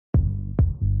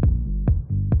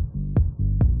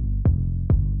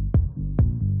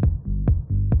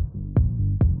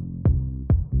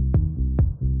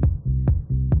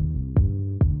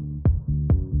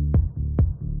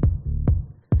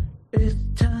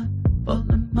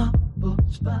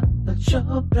Spotlight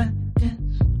show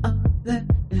Brandon's up there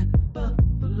in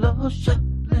Buffalo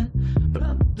shoveling,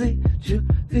 probably 2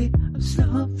 feet of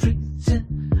snow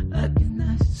freezing like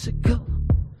an icicle.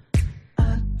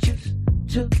 I just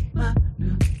took my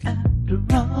new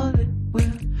Adderall, it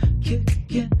will kick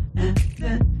in, and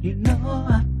then you know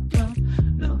I don't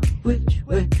know which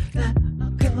way that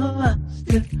I'll go. I'll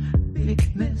still be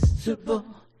miserable.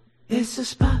 It's a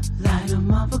spotlight, a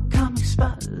Marvel comic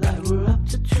spotlight. We're up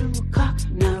to 2 o'clock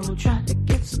now, we'll try to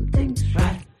get some things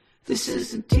right. This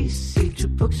isn't DC, 2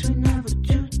 books we never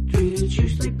do 3. It's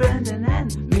usually Brandon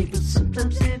and me, but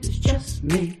sometimes it is just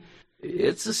me.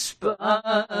 It's a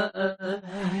spotlight.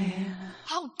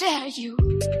 How dare you!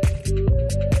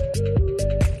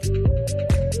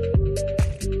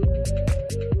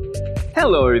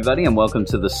 Hello, everybody, and welcome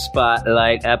to the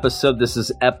Spotlight episode. This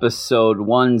is episode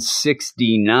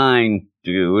 169,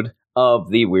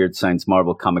 of the Weird Science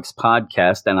Marvel Comics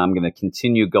podcast, and I'm going to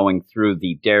continue going through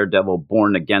the Daredevil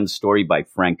Born Again story by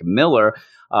Frank Miller.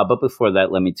 But before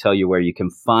that, let me tell you where you can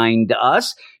find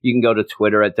us. You can go to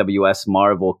Twitter at WS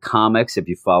Marvel Comics. If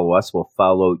you follow us, we'll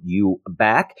follow you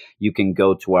back. You can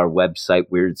go to our website,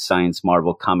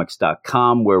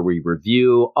 WeirdScienceMarvelComics.com, where we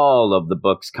review all of the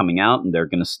books coming out, and they're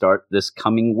going to start this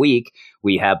coming week.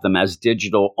 We have them as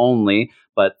digital only,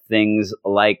 but things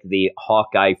like the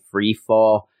Hawkeye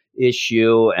Freefall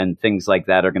issue and things like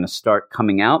that are going to start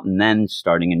coming out, and then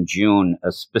starting in June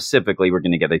specifically, we're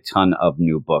going to get a ton of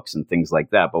new books and things like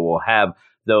that, but we'll have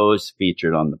those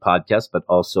featured on the podcast, but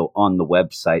also on the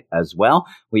website as well.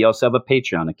 We also have a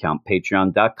Patreon account,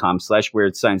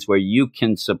 patreon.com/Weird Science, where you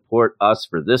can support us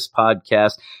for this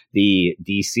podcast, the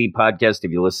DC podcast,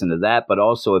 if you listen to that, but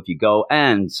also if you go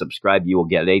and subscribe, you will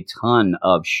get a ton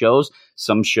of shows,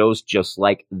 some shows just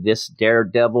like this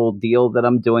Daredevil deal that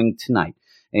I'm doing tonight.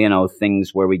 You know,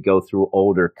 things where we go through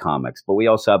older comics, but we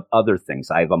also have other things.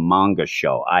 I have a manga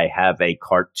show. I have a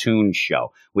cartoon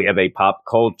show. We have a pop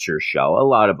culture show, a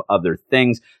lot of other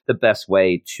things. The best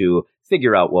way to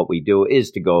figure out what we do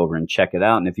is to go over and check it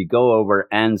out. And if you go over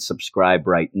and subscribe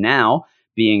right now,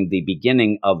 being the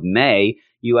beginning of May,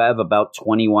 you have about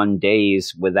 21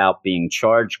 days without being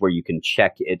charged where you can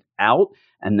check it out.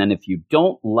 And then if you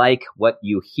don't like what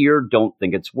you hear, don't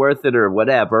think it's worth it or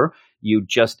whatever, you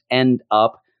just end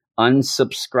up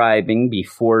unsubscribing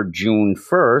before June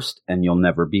 1st, and you'll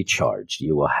never be charged.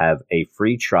 You will have a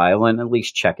free trial and at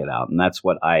least check it out. And that's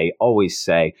what I always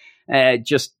say.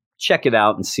 Just check it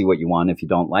out and see what you want. If you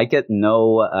don't like it,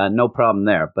 no problem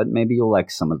there. But maybe you'll like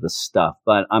some of the stuff.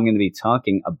 But I'm going to be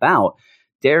talking about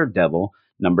Daredevil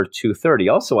number 230.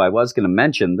 Also, I was going to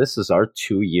mention this is our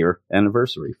 2-year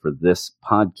anniversary for this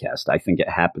podcast. I think it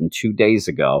happened 2 days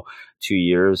ago, 2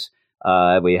 years.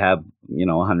 We have,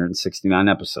 169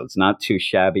 episodes, not too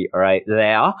shabby right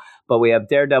there, but we have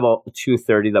Daredevil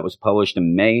 230 that was published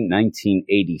in May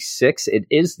 1986. It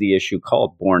is the issue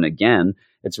called Born Again.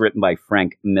 It's written by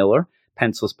Frank Miller,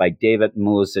 pencils by David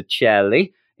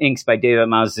Mazzucchelli, inks by David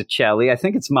Mazzucchelli. I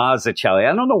think it's Mazzucchelli.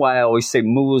 I don't know why I always say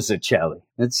Mazzucchelli.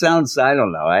 It sounds, I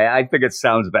don't know. I think it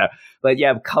sounds better. But you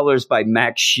have colors by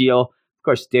Max Scheele. Of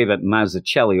course, David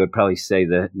Mazzucchelli would probably say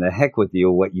the heck with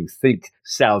you, what you think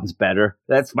sounds better.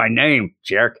 That's my name,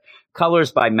 jerk.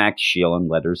 Colors by Max Scheele and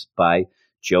letters by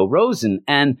Joe Rosen.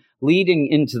 And leading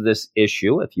into this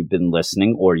issue, if you've been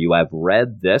listening or you have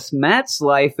read this, Matt's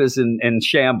life is in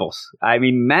shambles. I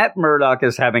mean, Matt Murdock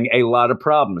is having a lot of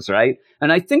problems, right?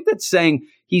 And I think that saying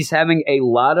he's having a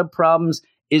lot of problems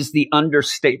is the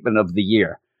understatement of the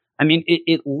year. I mean,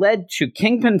 it led to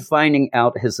Kingpin finding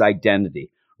out his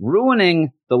identity,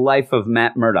 ruining the life of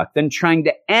Matt Murdock, then trying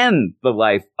to end the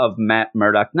life of Matt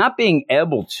Murdock, not being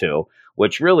able to,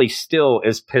 which really still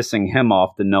is pissing him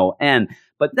off to no end.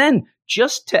 But then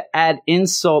just to add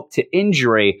insult to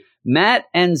injury, Matt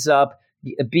ends up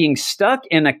being stuck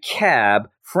in a cab,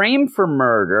 framed for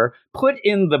murder, put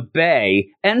in the bay,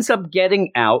 ends up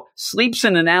getting out, sleeps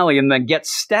in an alley, and then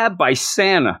gets stabbed by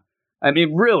Santa. I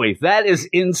mean, really, that is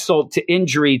insult to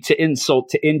injury to insult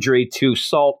to injury to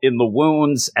salt in the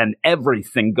wounds and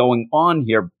everything going on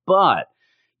here. But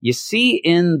you see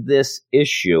in this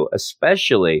issue,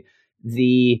 especially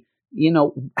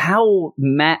how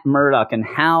Matt Murdock and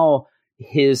how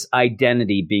his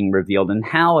identity being revealed and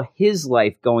how his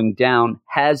life going down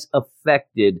has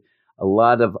affected a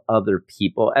lot of other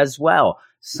people as well.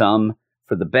 Some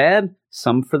for the bad,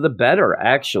 some for the better,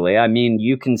 actually. I mean,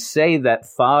 you can say that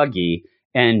Foggy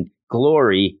and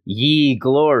Glory,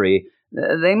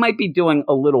 they might be doing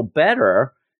a little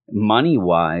better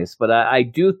money-wise. But I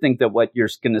do think that what you're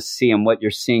going to see and what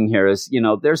you're seeing here is,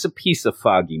 there's a piece of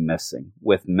Foggy missing,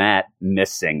 with Matt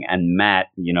missing and Matt,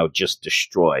 just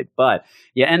destroyed. But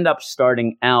you end up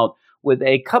starting out with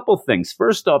a couple things.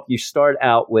 First off, you start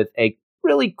out with a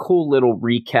really cool little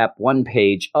recap, one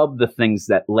page of the things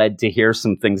that led to here,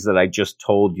 some things that I just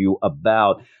told you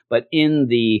about, but in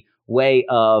the way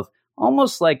of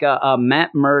almost like a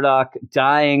Matt Murdock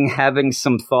dying, having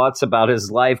some thoughts about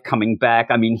his life, coming back.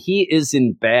 I mean, he is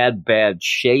in bad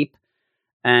shape,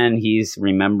 and he's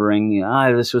remembering,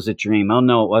 this was a dream. Oh,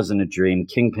 no, it wasn't a dream.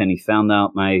 Kingpin, he found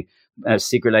out my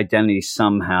secret identity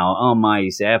somehow. Oh, my,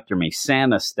 he's after me.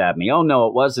 Santa stabbed me. Oh, no,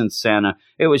 it wasn't Santa.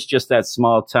 It was just that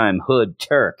small-time hood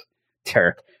Turk.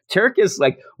 Turk is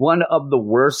like one of the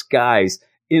worst guys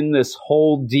in this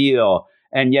whole deal.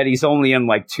 And yet he's only in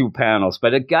like 2 panels.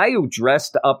 But a guy who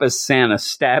dressed up as Santa,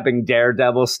 stabbing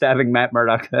Daredevil, stabbing Matt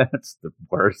Murdock, that's the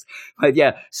worst. But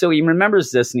yeah, so he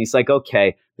remembers this and he's like,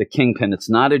 okay, the Kingpin, it's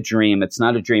not a dream.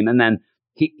 And then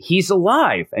he's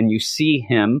alive. And you see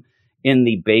him in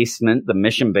the basement, the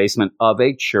mission basement of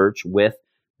a church with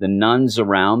the nuns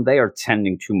around. They are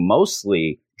tending to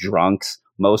mostly drunks,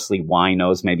 mostly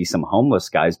winos, maybe some homeless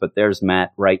guys. But there's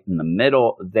Matt right in the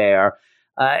middle there.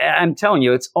 I'm telling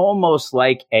you, it's almost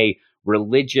like a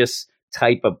religious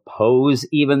type of pose,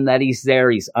 even that he's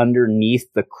there. He's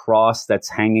underneath the cross that's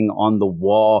hanging on the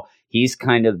wall. He's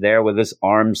kind of there with his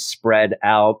arms spread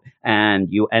out, and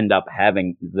you end up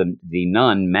having the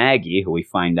nun, Maggie, who we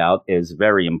find out is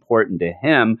very important to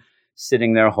him,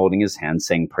 sitting there holding his hand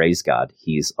saying, praise God,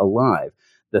 he's alive.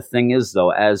 The thing is,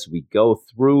 though, as we go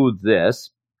through this,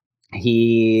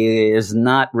 he is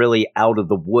not really out of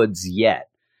the woods yet.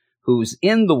 Who's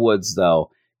in the woods,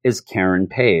 though, is Karen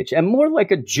Page, and more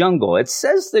like a jungle. It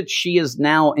says that she is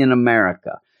now in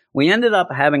America. We ended up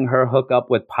having her hook up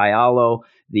with Paolo,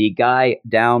 the guy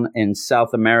down in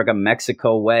South America,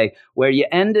 Mexico way, where you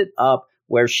ended up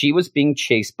where she was being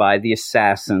chased by the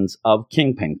assassins of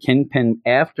Kingpin. Kingpin,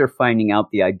 after finding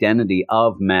out the identity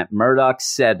of Matt Murdock,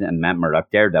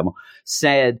 Daredevil,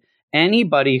 said,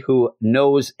 anybody who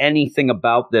knows anything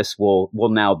about this will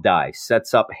now die.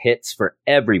 Sets up hits for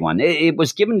everyone. It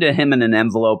was given to him in an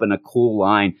envelope and a cool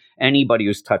line. Anybody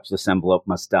who's touched this envelope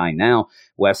must die now.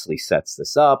 Wesley sets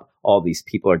this up. All these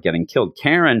people are getting killed.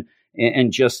 Karen,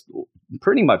 and just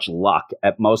pretty much luck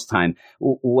at most time,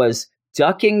 was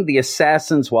ducking the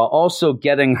assassins while also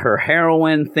getting her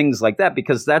heroin, things like that,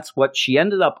 because that's what she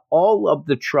ended up. All of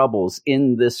the troubles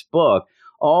in this book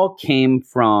all came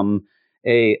from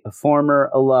a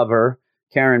former lover,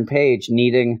 Karen Page,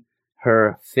 needing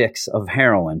her fix of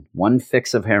heroin. One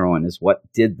fix of heroin is what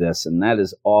did this, and that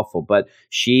is awful. But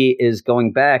she is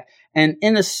going back, and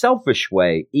in a selfish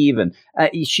way, even.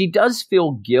 She does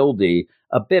feel guilty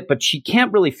a bit, but she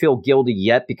can't really feel guilty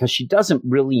yet because she doesn't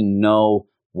really know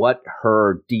what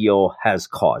her deal has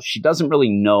caused. She doesn't really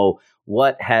know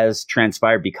what has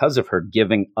transpired because of her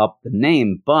giving up the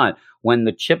name. But when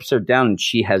the chips are down and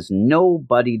she has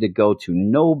nobody to go to,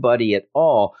 nobody at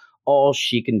all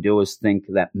she can do is think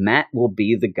that Matt will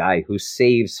be the guy who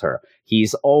saves her.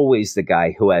 He's always the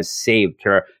guy who has saved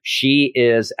her. She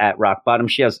is at rock bottom.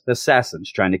 She has assassins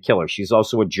trying to kill her. She's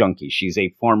also a junkie. She's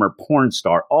a former porn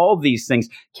star. All these things.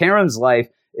 Karen's life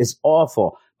is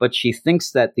awful, but she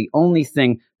thinks that the only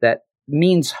thing that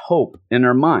means hope in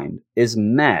her mind is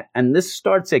Matt. And this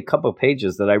starts a couple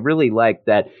pages that I really like,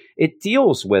 that it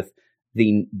deals with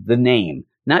the name,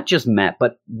 not just Matt,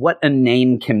 but what a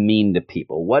name can mean to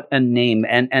people, what a name.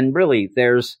 And really,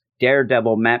 there's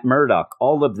Daredevil, Matt Murdock.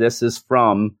 All of this is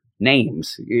from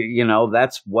names.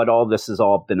 That's what all this has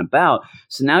all been about.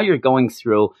 So now you're going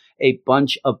through a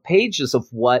bunch of pages of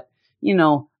what,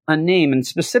 a name, and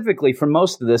specifically for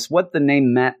most of this, what the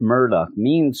name Matt Murdock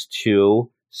means to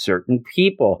certain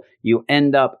people. You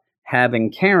end up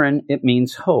having Karen. It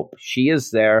means hope. She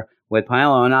is there with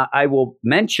Paolo. And I will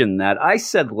mention that I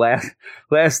said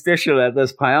last issue that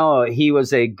this Paolo, he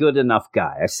was a good enough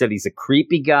guy. I said he's a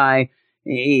creepy guy.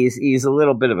 He's a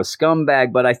little bit of a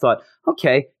scumbag, but I thought,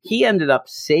 okay, he ended up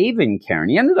saving Karen.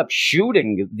 He ended up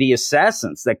shooting the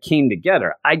assassins that came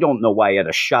together. I don't know why he had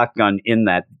a shotgun in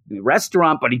that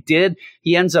restaurant, but he did.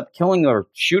 He ends up killing or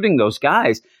shooting those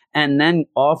guys and then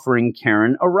offering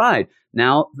Karen a ride.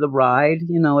 Now, the ride,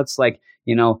 it's like,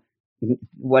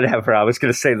 whatever. I was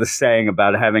going to say the saying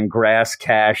about having grass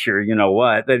cash or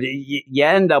what, that you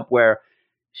end up where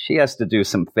she has to do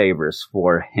some favors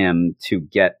for him to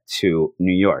get to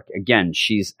New York. Again,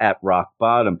 she's at rock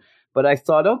bottom. But I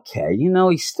thought, okay,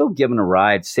 he's still giving a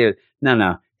ride.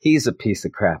 No. He's a piece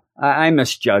of crap. I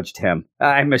misjudged him.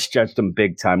 I misjudged him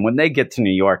big time. When they get to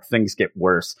New York, things get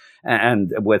worse,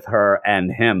 and with her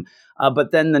and him.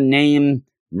 But then the name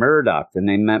Murdoch, the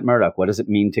name Matt Murdoch, what does it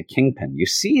mean to Kingpin? You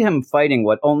see him fighting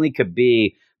what only could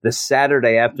be the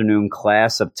Saturday afternoon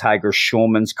class of Tiger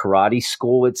Schulman's karate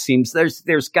school. It seems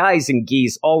there's guys and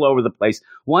geese all over the place.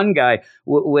 One guy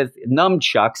with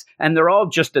nunchucks, and they're all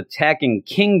just attacking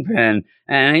Kingpin,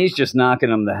 and he's just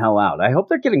knocking them the hell out. I hope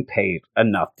they're getting paid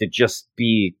enough to just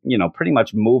be, pretty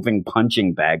much moving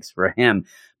punching bags for him.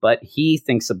 But he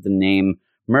thinks of the name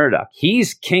Murdoch.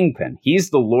 He's Kingpin.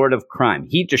 He's the Lord of Crime.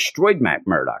 He destroyed Matt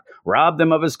Murdoch, robbed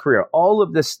him of his career, all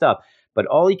of this stuff. But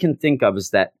all he can think of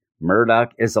is that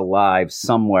Murdoch is alive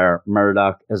somewhere.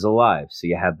 Murdoch is alive. So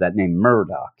you have that name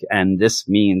Murdoch. And this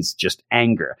means just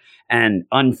anger and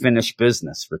unfinished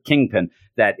business for Kingpin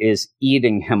that is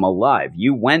eating him alive.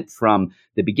 You went from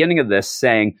the beginning of this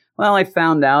saying, well, I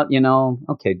found out,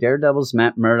 okay, Daredevil's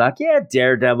Matt Murdoch. Yeah,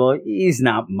 Daredevil, he's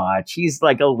not much. He's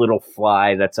like a little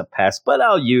fly that's a pest, but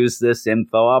I'll use this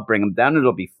info. I'll bring him down.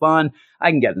 It'll be fun. I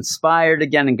can get inspired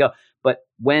again and go. But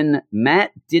when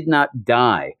Matt did not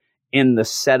die, in the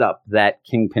setup that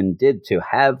Kingpin did to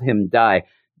have him die,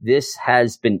 this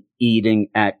has been eating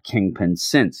at Kingpin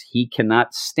since. He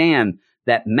cannot stand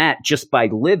that Matt, just by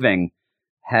living,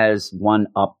 has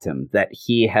one-upped him, that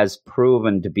he has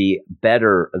proven to be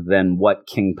better than what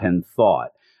Kingpin thought,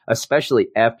 especially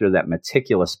after that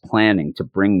meticulous planning to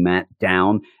bring Matt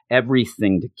down.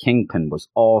 Everything to Kingpin was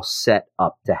all set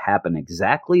up to happen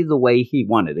exactly the way he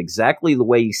wanted, exactly the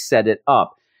way he set it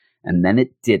up, and then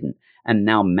it didn't. And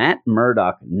now Matt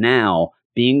Murdoch, now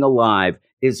being alive,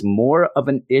 is more of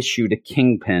an issue to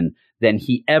Kingpin than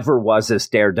he ever was as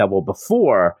Daredevil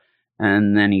before.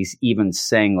 And then he's even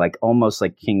saying, almost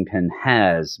like Kingpin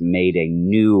has made a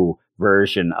new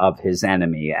version of his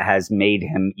enemy, has made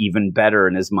him even better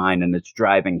in his mind, and it's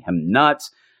driving him nuts,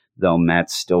 though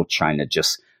Matt's still trying to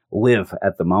just live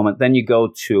at the moment. Then you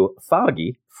go to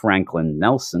Foggy, Franklin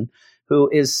Nelson, who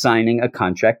is signing a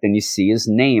contract, and you see his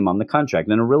name on the contract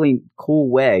in a really cool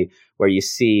way where you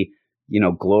see,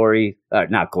 Glory's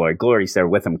there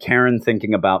with him. Karen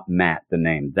thinking about Matt, the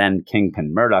name, then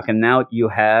Kingpin Murdoch. And now you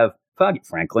have Foggy,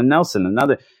 Franklin Nelson,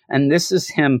 another. And this is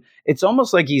him. It's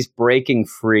almost like he's breaking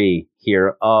free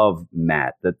here of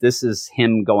Matt, that this is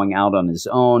him going out on his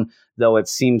own, though it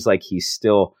seems like he's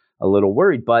still a little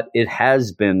worried, but it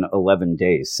has been 11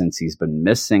 days since he's been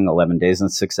missing, 11 days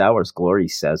and 6 hours, Glory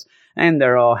says, and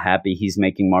they're all happy he's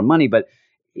making more money, but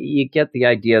you get the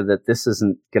idea that this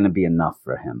isn't going to be enough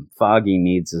for him. Foggy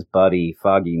needs his buddy.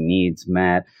 Foggy needs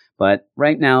Matt, but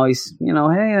right now he's, hey,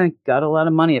 I got a lot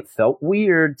of money. It felt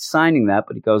weird signing that,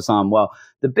 but he goes on. Well,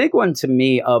 the big one to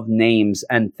me of names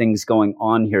and things going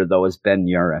on here, though, is Ben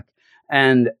Urich.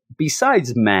 And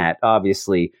besides Matt,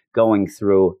 obviously, going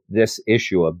through this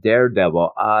issue of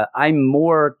Daredevil, I'm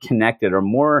more connected or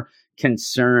more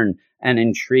concerned and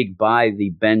intrigued by the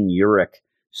Ben Urich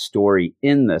story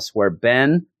in this, where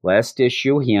Ben, last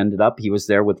issue, he was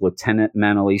there with Lieutenant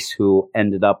Manalese, who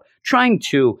ended up trying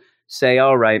to say,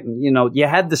 all right, you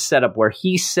had the setup where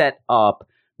he set up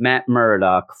Matt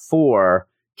Murdoch for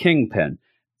Kingpin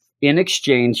in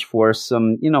exchange for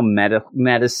some,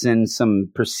 medicine,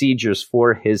 some procedures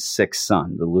for his sick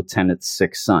son, the lieutenant's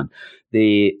sick son.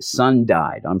 The son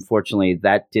died. Unfortunately,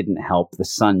 that didn't help. The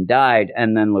son died.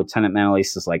 And then Lieutenant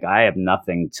Manalese is like, I have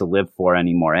nothing to live for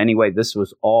anymore. Anyway, this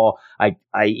was all, I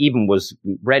even was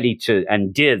ready to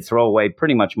and did throw away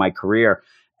pretty much my career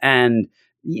and,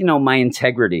 my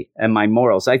integrity and my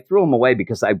morals. I threw them away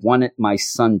because I wanted my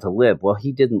son to live. Well,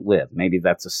 he didn't live. Maybe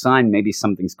that's a sign. Maybe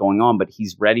something's going on, but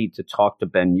he's ready to talk to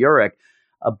Ben Urich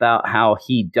about how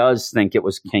he does think it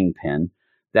was Kingpin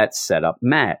that set up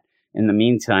Matt. In the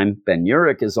meantime, Ben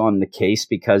Urich is on the case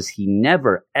because he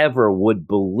never, ever would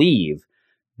believe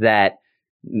that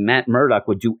Matt Murdoch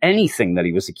would do anything that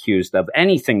he was accused of,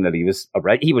 anything that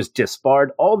he was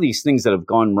disbarred, all these things that have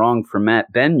gone wrong for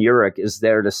Matt. Ben Urich is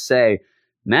there to say,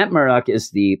 Matt Murdoch is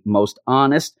the most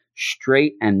honest,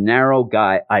 straight, and narrow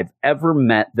guy I've ever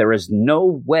met. There is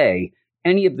no way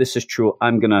any of this is true.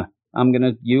 I'm gonna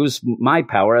use my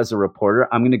power as a reporter.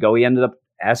 I'm gonna go. He ended up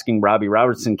asking Robbie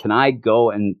Robertson, can I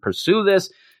go and pursue this?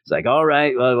 It's like, all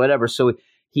right, well, whatever. So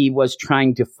he was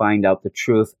trying to find out the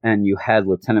truth. And you had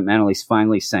Lieutenant Manalese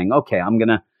finally saying, okay, I'm going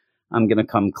to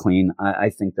come clean.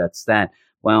 I think that's that.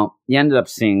 Well, you ended up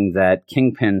seeing that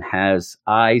Kingpin has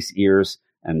eyes, ears,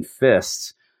 and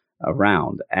fists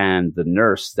around. And the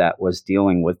nurse that was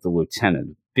dealing with the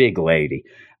lieutenant, big lady,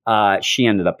 She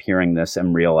ended up hearing this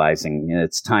and realizing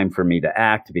it's time for me to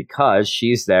act because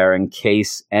she's there in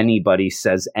case anybody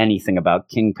says anything about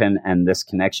Kingpin and this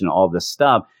connection, all this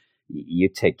stuff. You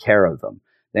take care of them.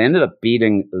 She ended up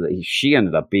beating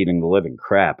the living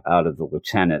crap out of the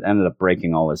lieutenant, ended up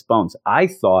breaking all his bones. I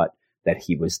thought that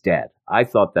he was dead. I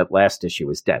thought that last issue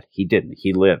was dead. He didn't.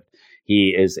 He lived.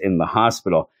 He is in the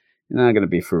hospital. Not going to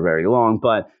be for very long,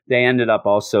 but they ended up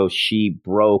also, she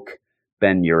broke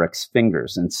Ben Urich's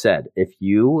fingers and said, if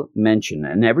you mention,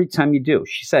 and every time you do,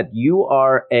 she said, you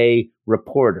are a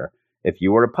reporter. If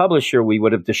you were a publisher, we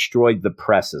would have destroyed the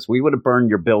presses. We would have burned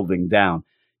your building down.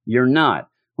 You're not.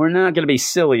 We're not going to be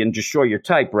silly and destroy your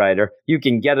typewriter. You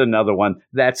can get another one.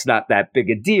 That's not that big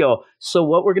a deal. So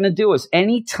what we're going to do is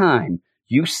anytime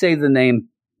you say the name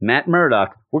Matt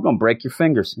Murdock, we're going to break your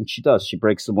fingers. And she does. She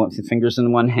breaks the fingers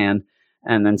in one hand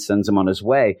and then sends him on his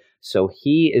way. So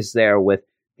he is there with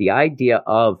the idea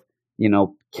of,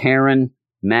 Karen,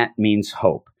 Matt means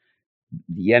hope.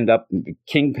 You end up,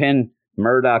 Kingpin,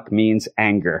 Murdock means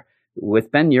anger.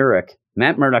 With Ben Urich,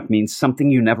 Matt Murdock means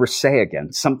something you never say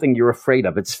again, something you're afraid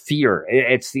of. It's fear.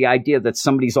 It's the idea that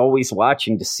somebody's always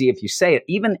watching to see if you say it,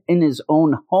 even in his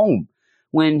own home.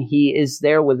 When he is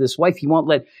there with his wife, he won't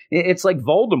let, it's like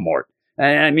Voldemort.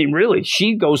 I mean, really,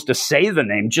 she goes to say the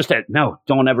name, no,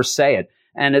 don't ever say it.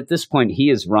 And at this point, he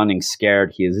is running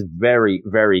scared. He is very,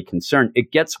 very concerned.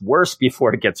 It gets worse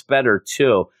before it gets better,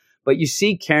 too. But you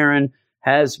see, Karen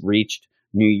has reached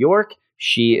New York.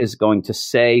 She is going to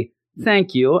say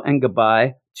thank you and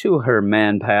goodbye to her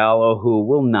man, Paolo, who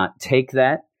will not take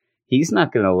that. He's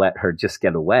not going to let her just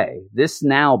get away. This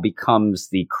now becomes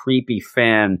the creepy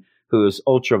fan who's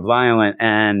ultra violent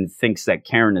and thinks that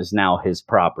Karen is now his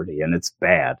property, and it's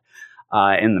bad.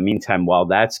 In the meantime, while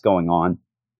that's going on,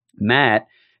 Matt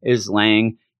is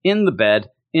laying in the bed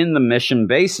in the mission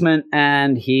basement,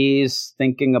 and he's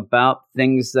thinking about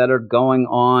things that are going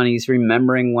on. He's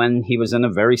remembering when he was in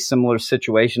a very similar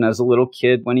situation as a little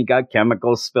kid when he got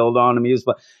chemicals spilled on him.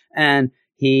 And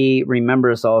he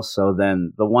remembers also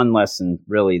then the one lesson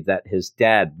really that his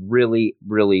dad really,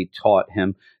 really taught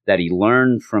him, that he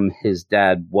learned from his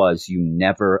dad, was you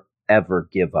never, ever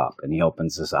give up. And he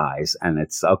opens his eyes and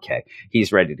it's okay.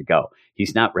 He's ready to go.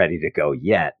 He's not ready to go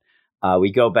yet.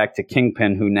 We go back to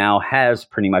Kingpin, who now has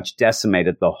pretty much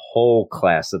decimated the whole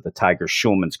class at the Tiger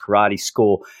Schulman's karate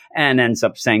school and ends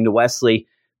up saying to Wesley,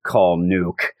 call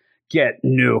Nuke. Get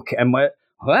Nuke. And what?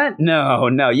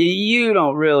 No, you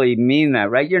don't really mean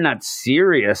that, right? You're not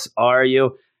serious, are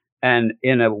you? And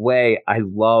in a way, I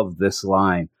love this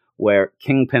line where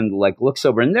Kingpin looks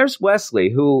over and there's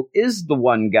Wesley, who is the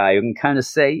one guy who can kind of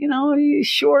say, are you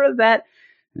sure of that?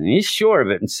 And he's sure of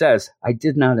it and says, I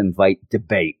did not invite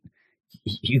debate.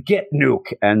 You get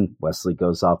Nuke. And Wesley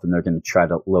goes off and they're going to try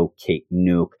to locate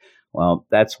Nuke. Well,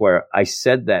 that's where I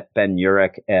said that Ben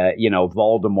Urich,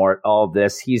 Voldemort, all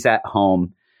this, he's at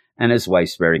home and his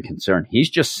wife's very concerned. He's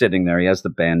just sitting there. He has the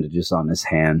bandages on his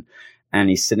hand and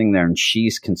he's sitting there and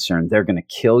she's concerned. They're going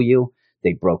to kill you.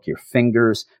 They broke your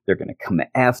fingers. They're going to come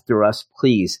after us.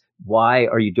 Please, why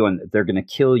are you doing that? They're going to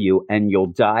kill you and you'll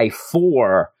die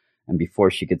for. And before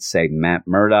she could say Matt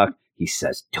Murdock, he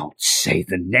says, don't say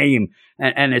the name.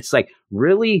 And it's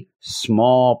really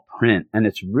small print. And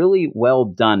it's really well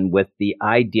done with the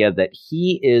idea that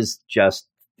he's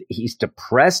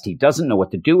depressed. He doesn't know what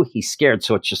to do. He's scared.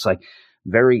 So it's just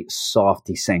very soft.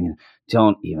 He's saying,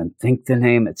 don't even think the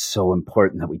name. It's so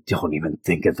important that we don't even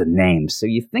think of the name. So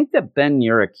you think that Ben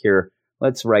Urich here,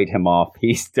 let's write him off.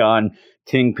 He's done.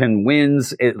 Kingpin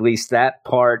wins at least that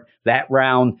part, that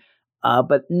round.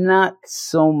 But not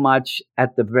so much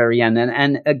at the very end.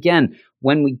 And again,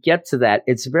 when we get to that,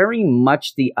 it's very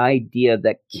much the idea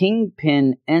that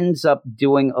Kingpin ends up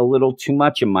doing a little too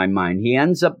much in my mind. He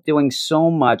ends up doing so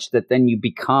much that then you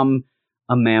become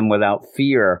a man without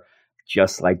fear,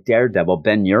 just like Daredevil.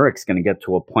 Ben Urich's going to get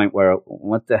to a point where,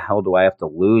 what the hell do I have to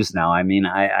lose now? I mean,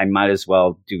 I might as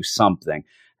well do something.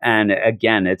 And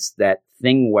again, it's that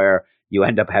thing where you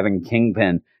end up having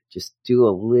Kingpin just do a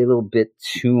little bit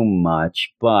too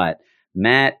much, but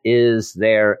Matt is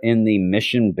there in the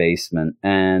mission basement.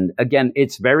 And again,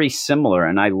 it's very similar.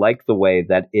 And I like the way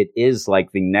that it is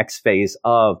like the next phase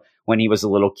of when he was a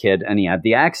little kid and he had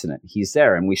the accident. He's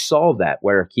there. And we saw that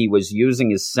where he was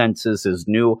using his senses, his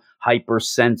new hyper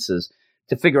senses,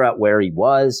 to figure out where he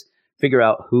was, figure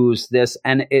out who's this.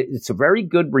 And it's a very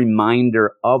good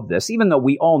reminder of this, even though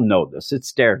we all know this.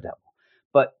 It's Daredevil.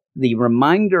 But the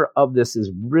reminder of this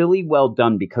is really well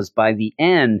done because by the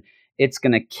end, it's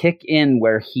going to kick in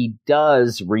where he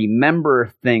does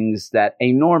remember things that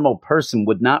a normal person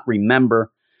would not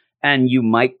remember. And you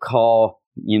might call,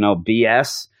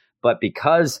 BS. But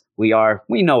because we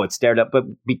know it's Daredevil, but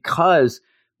because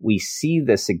we see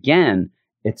this again,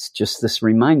 it's just this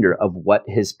reminder of what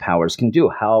his powers can do,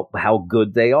 how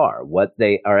good they are, what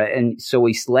they are. And so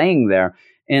he's laying there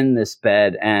in this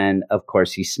bed, and of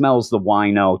course he smells the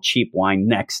wino, cheap wine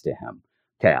next to him.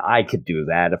 Okay, I could do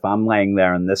that if I'm laying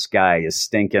there and this guy is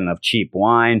stinking of cheap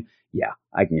wine. Yeah,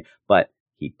 I can. But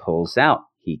he pulls out.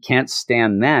 He can't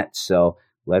stand that. So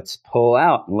let's pull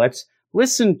out and let's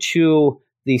listen to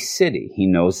the city. He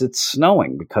knows it's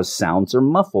snowing because sounds are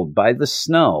muffled by the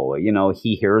snow.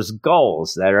 He hears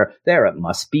gulls that are there. It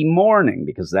must be morning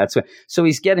because that's what. So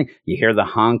you hear the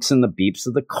honks and the beeps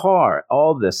of the car,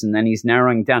 all this. And then he's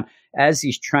narrowing down as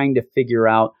he's trying to figure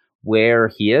out where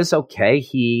he is. Okay,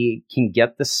 he can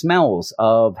get the smells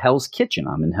of Hell's Kitchen.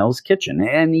 I'm in Hell's Kitchen.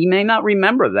 And he may not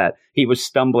remember that he was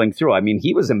stumbling through. I mean,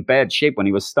 he was in bad shape when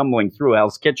he was stumbling through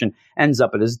Hell's Kitchen, ends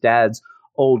up at his dad's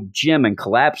old gym and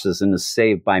collapses and is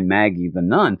saved by Maggie the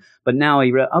nun. But now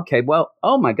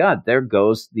oh my God, there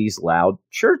goes these loud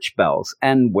church bells.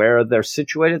 And where they're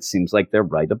situated seems like they're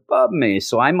right above me.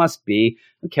 So I must be,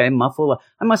 I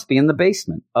must be in the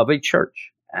basement of a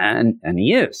church. And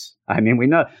he is. I mean, we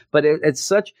know, but it's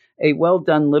such a well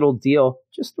done little deal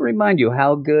just to remind you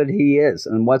how good he is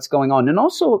and what's going on. And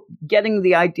also getting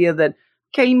the idea that,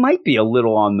 he might be a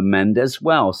little on the mend as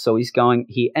well. So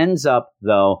he ends up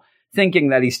though, thinking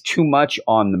that he's too much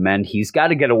on the mend. He's got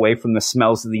to get away from the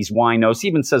smells of these winos. He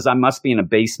even says, I must be in a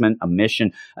basement, a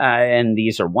mission, and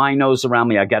these are winos around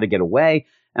me. I got to get away.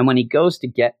 And when he goes to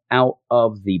get out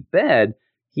of the bed,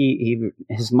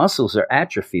 his muscles are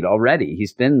atrophied already.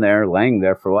 He's been there, laying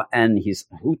there for a while, and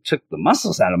who took the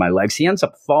muscles out of my legs? He ends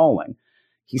up falling.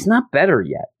 He's not better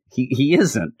yet. He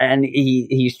isn't. And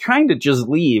he's trying to just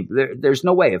leave. There's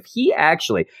no way.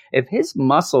 If his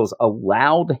muscles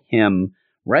allowed him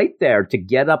right there to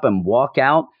get up and walk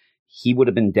out, he would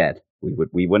have been dead.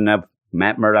 We wouldn't have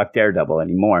Matt Murdock Daredevil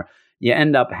anymore. You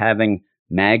end up having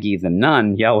Maggie the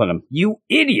nun yell at him, "You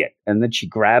idiot!" And then she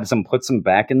grabs him, puts him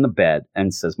back in the bed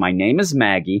and says, "My name is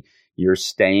Maggie. You're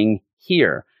staying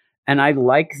here." And I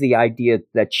like the idea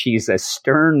that she's a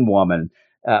stern woman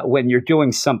when you're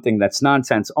doing something that's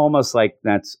nonsense, almost like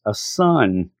that's a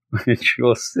son. Which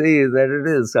you'll see that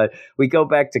it is. We go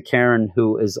back to Karen,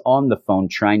 who is on the phone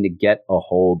trying to get a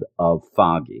hold of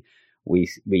Foggy.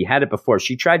 We had it before.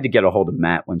 She tried to get a hold of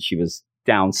Matt when she was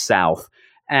down south,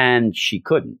 and she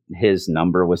couldn't. His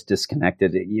number was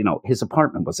disconnected. His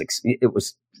apartment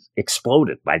was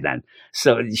exploded by then,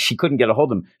 so she couldn't get a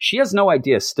hold of him. She has no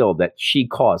idea still that she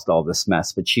caused all this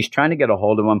mess, but she's trying to get a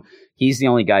hold of him. He's the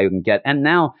only guy who can get. And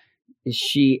now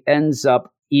she ends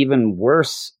up even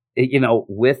worse,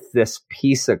 with this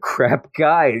piece of crap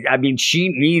guy. I mean, she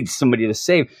needs somebody to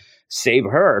save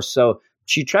her. So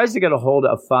she tries to get a hold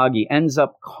of Foggy, ends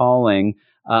up calling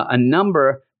a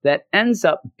number that ends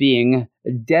up being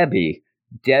Debbie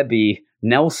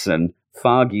Nelson,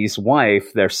 Foggy's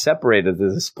wife. They're separated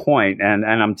at this point, and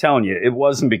I'm telling you, it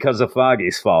wasn't because of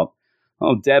Foggy's fault.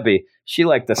 Oh, Debbie, she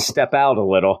liked to step out a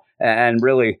little and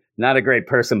really not a great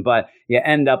person. But you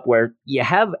end up where you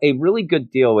have a really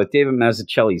good deal with David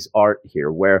Mazzucchelli's art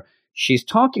here, where she's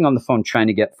talking on the phone, trying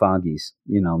to get Foggy's,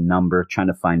 number, trying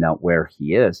to find out where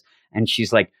he is. And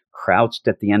she's like crouched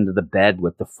at the end of the bed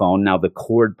with the phone. Now the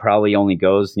cord probably only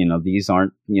goes, these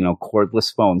aren't,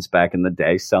 cordless phones back in the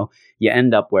day. So you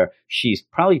end up where she's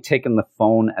probably taken the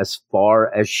phone as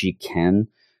far as she can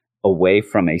away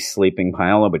from a sleeping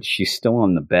Paolo, but she's still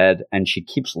on the bed, and she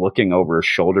keeps looking over her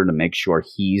shoulder to make sure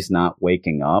he's not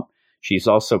waking up. She's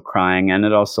also crying, and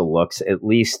it also looks, at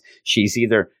least she's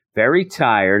either very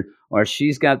tired or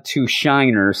she's got two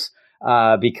shiners,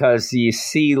 because you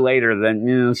see later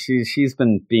that she's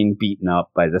been being beaten up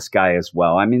by this guy as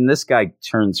well. I mean, this guy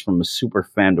turns from a super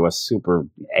fan to a super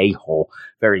a-hole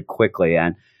very quickly,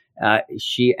 and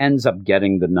she ends up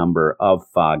getting the number of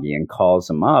Foggy and calls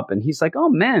him up. And he's like, "Oh,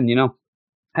 man,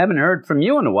 haven't heard from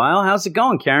you in a while. How's it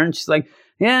going, Karen?" She's like,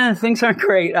 "Yeah, things aren't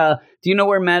great. Do you know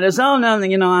where Matt is?" "Oh, no,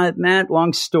 Matt,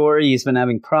 long story. He's been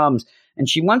having problems." And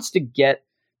she wants to get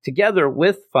together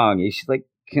with Foggy. She's like,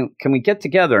 can we get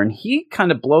together? And he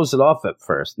kind of blows it off at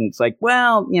first. And it's like,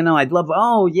 "Well, I'd love,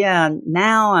 oh, yeah,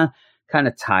 now I'm kind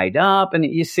of tied up." And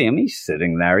you see him, he's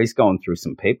sitting there. He's going through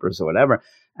some papers or whatever.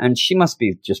 And she must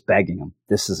be just begging him,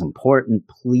 "This is important.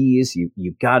 Please,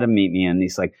 you got to meet me." And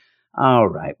he's like, "All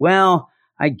right, well,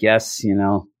 I guess,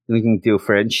 we can do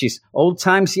for it." And she's, "Old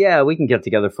times? Yeah, we can get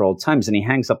together for old times." And he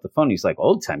hangs up the phone. He's like,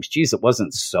 "Old times? Geez, it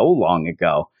wasn't so long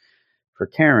ago." For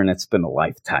Karen, it's been a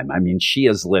lifetime. I mean, she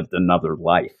has lived another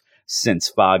life since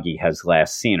Foggy has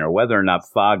last seen her. Whether or not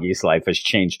Foggy's life has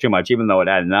changed too much, even though it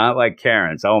had, not like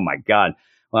Karen's. Oh, my God.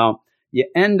 Well, you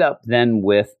end up then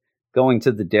with going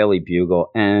to the Daily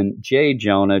Bugle, and J.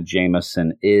 Jonah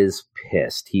Jameson is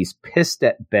pissed. He's pissed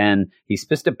at Ben. He's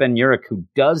pissed at Ben Urich, who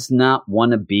does not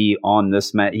want to be on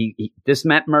this this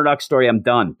Matt Murdock story. I'm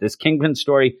done. This Kingpin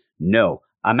story, no,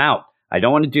 I'm out. I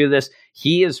don't want to do this.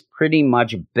 He is pretty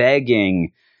much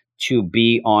begging to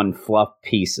be on fluff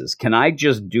pieces. Can I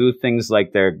just do things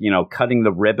like they're, cutting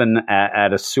the ribbon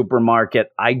at a supermarket?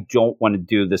 I don't want to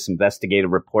do this investigative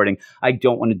reporting. I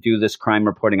don't want to do this crime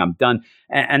reporting. I'm done.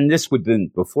 And this would have been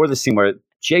before the scene where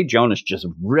Jay Jonah's just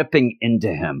ripping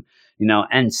into him,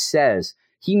 and says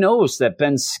he knows that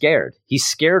Ben's scared. He's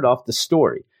scared off the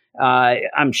story.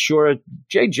 I'm sure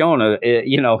Jay Jonah,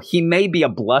 he may be a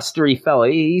blustery fella.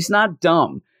 He's not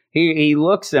dumb. He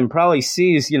looks and probably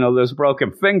sees, those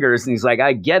broken fingers, and he's like,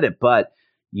 I get it, but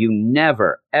you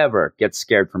never, ever get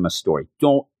scared from a story.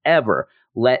 Don't ever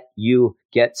let you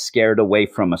get scared away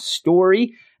from a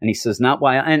story. And he says, not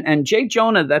why. And Jay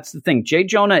Jonah, that's the thing. Jay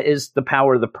Jonah is the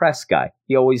power of the press guy.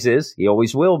 He always is. He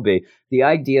always will be. The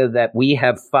idea that we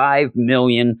have 5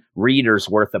 million readers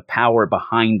worth of power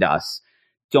behind us.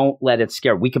 Don't let it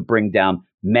scare. We could bring down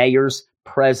mayors,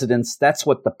 presidents. That's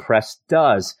what the press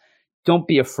does. Don't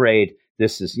be afraid.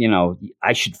 This is,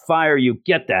 I should fire you.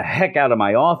 Get the heck out of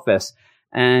my office.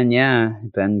 And yeah,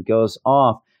 Ben goes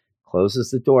off,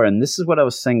 closes the door. And this is what I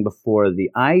was saying before.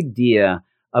 The idea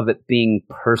of it being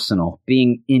personal,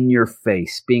 being in your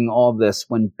face, being all this.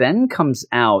 When Ben comes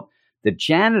out, the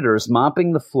janitor's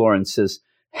mopping the floor and says,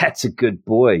 that's a good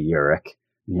boy, Urich.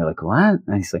 And you're like, what?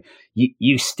 And he's like,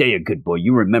 you stay a good boy.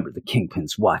 You remember the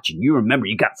Kingpin's watching. You remember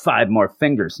you got 5 more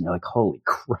fingers. And you're like, holy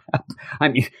crap. I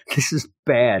mean, this is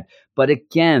bad. But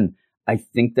again, I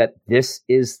think that this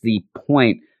is the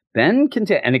point. Ben can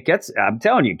and I'm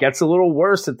telling you, it gets a little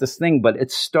worse at this thing, but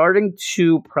it's starting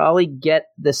to probably get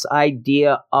this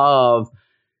idea of,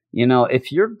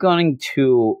 if you're going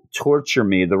to torture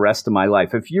me the rest of my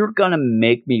life, if you're going to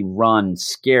make me run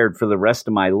scared for the rest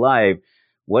of my life,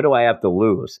 what do I have to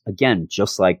lose? Again,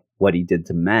 just like what he did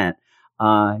to Matt.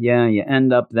 You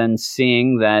end up then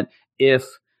seeing that if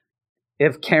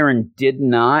Karen did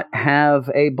not have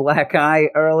a black eye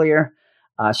earlier,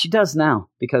 she does now,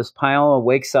 because Paola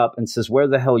wakes up and says, where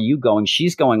the hell are you going?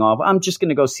 She's going off. I'm just going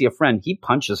to go see a friend. He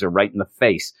punches her right in the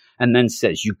face and then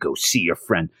says, you go see your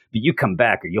friend, but you come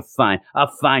back or I'll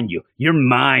find you. You're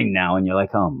mine now. And you're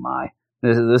like, oh my,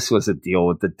 this was a deal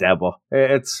with the devil.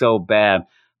 It's so bad.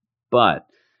 But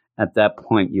at that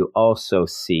point, you also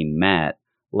see Matt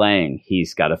laying.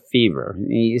 He's got a fever.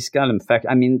 He's got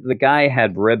infection. I mean, the guy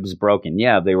had ribs broken.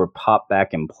 Yeah, they were popped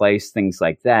back in place, things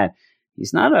like that.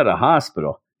 He's not at a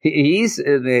hospital. He's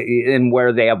in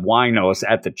where they have winos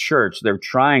at the church. They're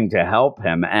trying to help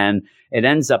him. And it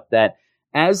ends up that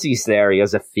as he's there, he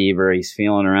has a fever. He's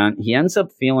feeling around. He ends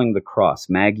up feeling the cross.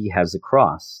 Maggie has a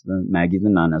cross. Maggie the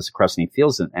nun has a cross, and he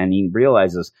feels it. And he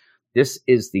realizes this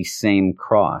is the same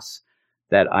cross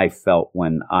that I felt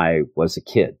when I was a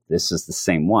kid. This is the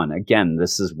same one. Again,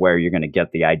 this is where you're going to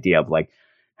get the idea of like,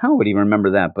 how would he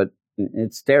remember that? But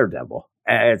it's Daredevil.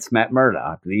 It's Matt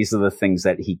Murdock. These are the things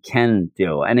that he can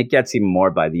do. And it gets even more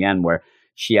by the end where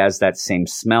she has that same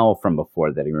smell from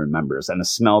before that he remembers, and a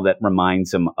smell that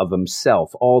reminds him of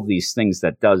himself. All these things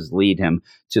that does lead him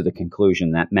to the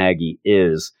conclusion that Maggie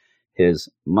is his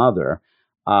mother.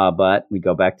 But we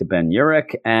go back to Ben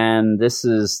Urich, and this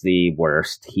is the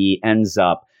worst. He ends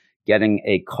up getting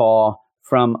a call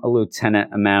from a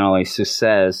Lieutenant Amanolis who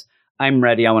says, I'm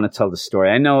ready. I want to tell the story.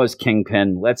 I know it's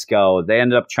Kingpin. Let's go. They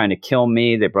ended up trying to kill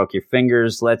me. They broke your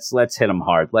fingers. Let's hit them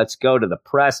hard. Let's go to the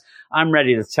press. I'm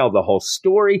ready to tell the whole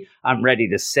story. I'm ready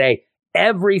to say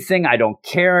everything. I don't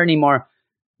care anymore.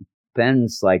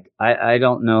 Ben's like, I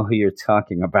don't know who you're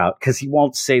talking about, because he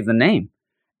won't say the name.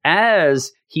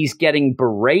 As he's getting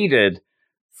berated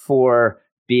for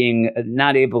being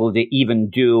not able to even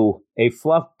do a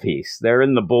fluff piece. They're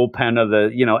in the bullpen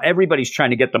of everybody's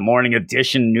trying to get the morning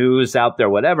edition news out there,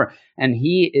 whatever. And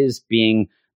he is being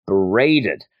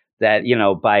berated that,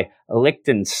 by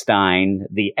Lichtenstein,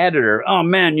 the editor. Oh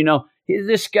man,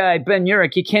 this guy, Ben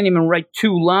Urich, he can't even write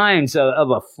 2 lines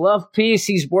of a fluff piece.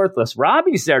 He's worthless.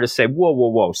 Robbie's there to say,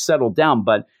 whoa, settle down.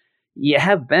 But you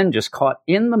have Ben just caught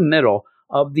in the middle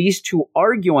of these two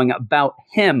arguing about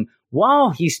him while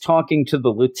he's talking to the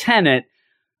lieutenant,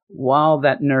 while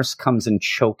that nurse comes and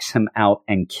chokes him out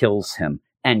and kills him.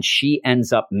 And she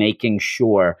ends up making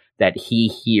sure that he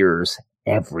hears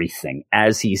everything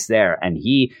as he's there. And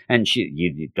she,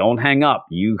 you don't hang up.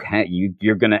 You're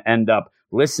going to end up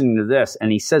listening to this.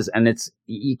 And he says, and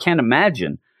you can't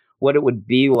imagine what it would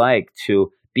be like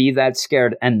to be that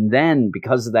scared. And then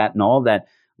because of that and all that,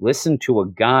 listen to a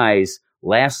guy's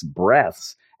last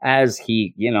breaths as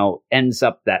he, ends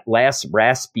up that last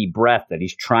raspy breath that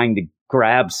he's trying to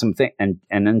grab something and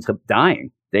ends up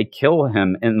dying. They kill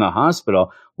him in the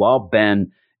hospital while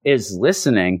Ben is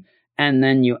listening. And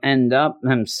then you end up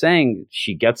him saying,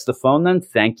 she gets the phone then,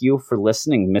 thank you for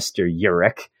listening, Mr.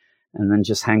 Urich, and then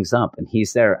just hangs up and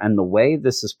he's there. And the way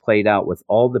this is played out with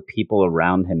all the people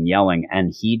around him yelling,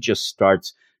 and he just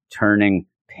starts turning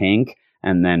pink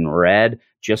and then red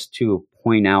just to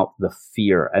point out the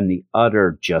fear and the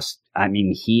utter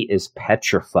he is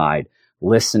petrified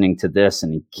listening to this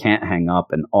and he can't hang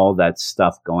up and all that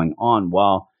stuff going on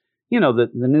while, the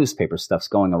newspaper stuff's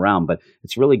going around. But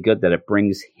it's really good that it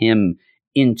brings him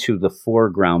into the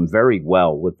foreground very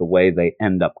well with the way they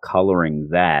end up coloring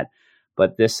that.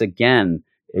 But this, again,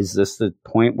 is this the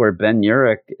point where Ben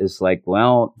Urich is like,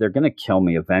 well, they're going to kill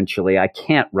me eventually. I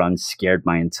can't run scared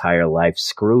my entire life.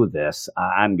 Screw this.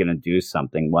 I'm going to do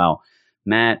something. Well,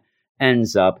 Matt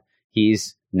ends up,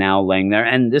 he's now laying there.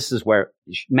 And this is where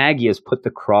Maggie has put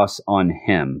the cross on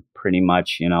him pretty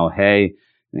much, hey,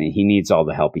 he needs all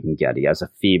the help he can get. He has a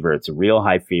fever. It's a real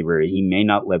high fever. He may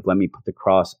not live. Let me put the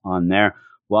cross on there.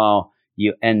 Well,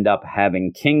 you end up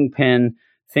having Kingpin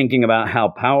thinking about how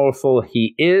powerful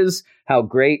he is, how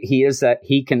great he is that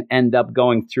he can end up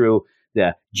going through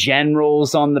the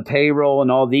generals on the payroll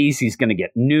and all these. He's going to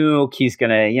get Nuke. He's going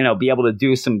to, be able to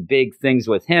do some big things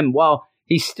with him. Well,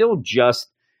 he's still just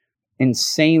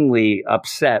insanely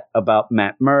upset about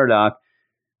Matt Murdock.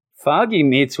 Foggy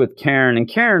meets with Karen, and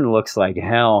Karen looks like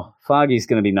hell. Foggy's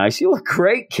going to be nice. You look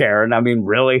great, Karen. I mean,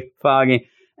 really, Foggy?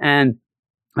 And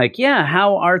like, yeah,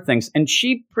 how are things? And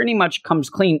she pretty much comes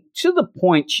clean to the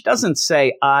point. She doesn't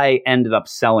say, I ended up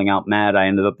selling out Matt. I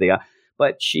ended up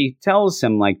but she tells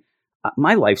him, like,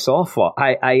 my life's awful.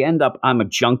 I'm a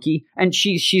junkie. And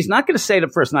she's not going to say it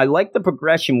at first. And I like the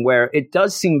progression where it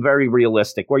does seem very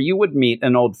realistic, where you would meet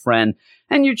an old friend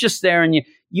and you're just there and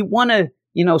you want to,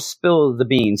 spill the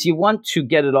beans. You want to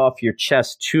get it off your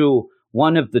chest to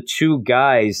one of the two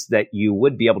guys that you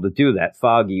would be able to do that,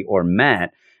 Foggy or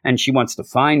Matt. And she wants to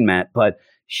find Matt, but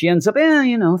she ends up,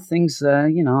 things,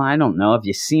 I don't know. Have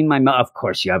you seen of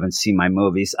course you haven't seen my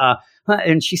movies.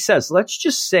 And she says, let's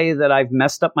just say that I've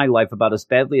messed up my life about as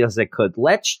badly as I could.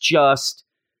 Let's just,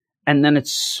 and then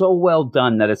it's so well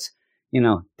done that it's,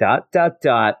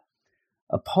 a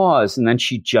pause. And then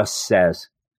she just says,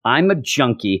 I'm a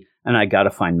junkie and I got to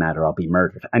find Matt or I'll be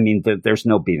murdered. I mean, there's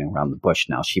no beating around the bush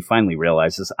now. She finally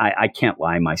realizes I can't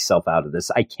lie myself out of this.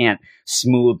 I can't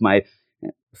smooth my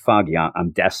Foggy.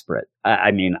 I'm desperate. I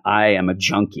am a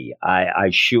junkie. I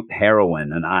shoot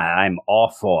heroin and I'm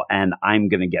awful and I'm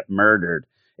going to get murdered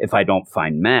if I don't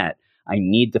find Matt. I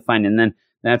need to find, and then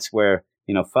that's where,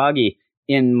 Foggy,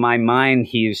 in my mind,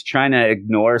 he's trying to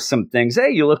ignore some things.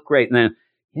 Hey, you look great. And then,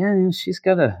 yeah, she's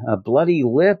got a bloody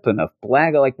lip and a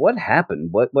black. Like, what happened?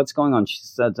 What's going on? She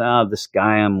says, this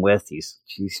guy I'm with, he's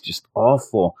just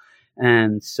awful.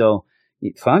 And so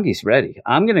Foggy's ready.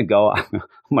 I'm going to go. I'm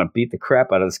going to beat the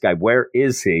crap out of this guy. Where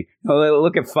is he?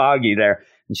 Look at Foggy there.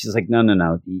 And she's like,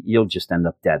 no. You'll just end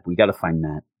up dead. We got to find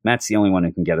Matt. Matt's the only one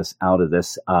who can get us out of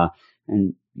this.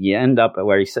 And you end up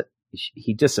where he said,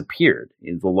 he disappeared.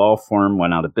 The law firm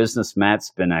went out of business.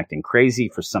 Matt's been acting crazy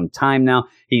for some time now.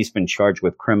 He's been charged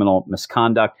with criminal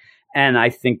misconduct. And I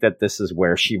think that this is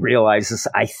where she realizes,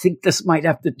 I think this might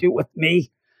have to do with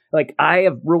me. Like, I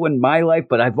have ruined my life,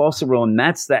 but I've also ruined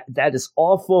Matt's. That is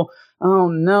awful. Oh,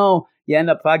 no. You end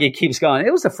up, Foggy keeps going.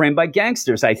 It was a frame by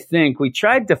gangsters, I think. We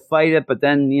tried to fight it, but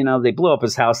then, they blew up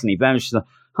his house and he vanished.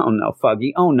 Oh, no,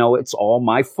 Foggy. Oh, no, it's all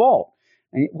my fault.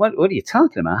 And what are you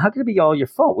talking about? How could it be all your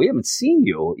fault? We haven't seen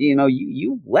you.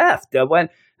 You left.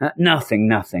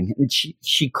 Nothing. And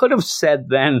she could have said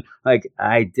then, like,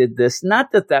 I did this.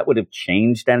 Not that would have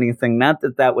changed anything. Not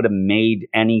that would have made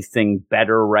anything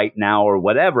better right now or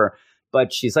whatever.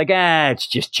 But she's like, it's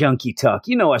just junkie talk.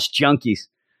 You know us junkies.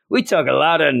 We talk a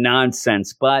lot of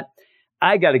nonsense, but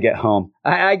I got to get home.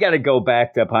 I got to go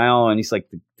back to Pyle. And he's like,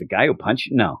 the guy who punched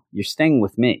you? No, you're staying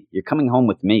with me. You're coming home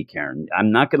with me, Karen.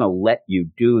 I'm not going to let you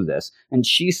do this. And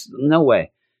she's, no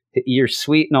way. You're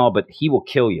sweet and all, but he will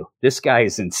kill you. This guy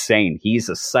is insane. He's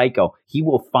a psycho. He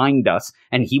will find us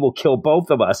and he will kill both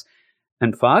of us.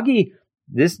 And Foggy,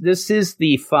 this is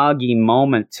the Foggy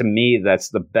moment to me. That's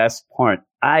the best part.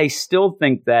 I still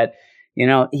think that,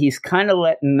 he's kind of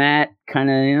letting Matt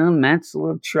Matt's a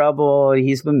little trouble.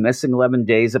 He's been missing 11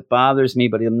 days. It bothers me,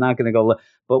 but I'm not going to go.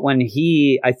 But when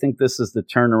I think this is the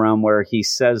turnaround where he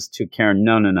says to Karen,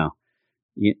 no.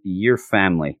 You're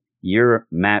family. You're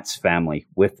Matt's family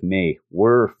with me.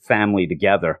 We're family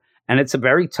together. And it's a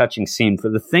very touching scene for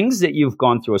the things that you've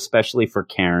gone through, especially for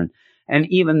Karen. And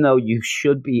even though you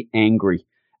should be angry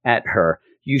at her,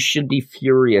 you should be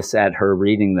furious at her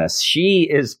reading this. She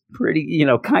is pretty,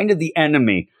 kind of the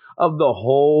enemy of the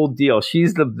whole deal.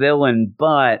 She's the villain,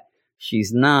 but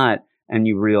she's not. And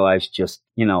you realize just,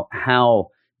 how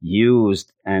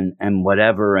used and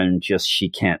whatever, and just she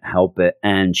can't help it.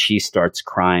 And she starts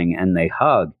crying and they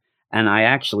hug. And I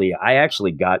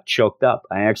actually got choked up.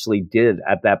 I actually did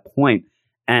at that point.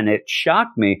 And it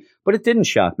shocked me, but it didn't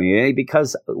shock me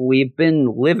because we've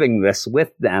been living this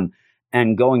with them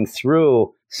and going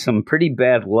through some pretty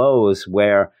bad lows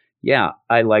where,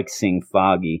 I like seeing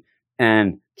Foggy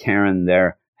and Karen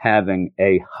there having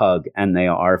a hug and they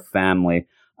are family.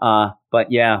 But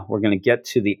we're going to get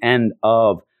to the end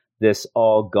of this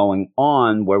all going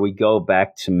on where we go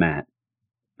back to Matt.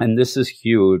 And this is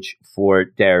huge for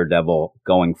Daredevil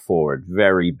going forward.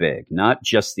 Very big. Not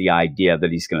just the idea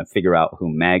that he's going to figure out who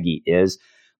Maggie is,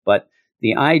 but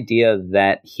the idea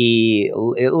that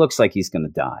it looks like he's going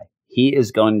to die. He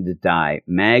is going to die.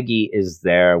 Maggie is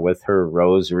there with her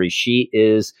rosary. She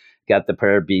is got the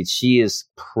prayer beads. She is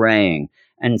praying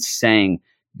and saying,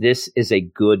 this is a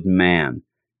good man.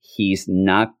 He's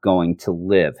not going to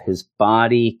live. His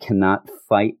body cannot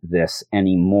fight this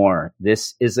anymore.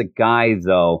 This is a guy,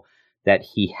 though, that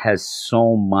he has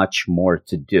so much more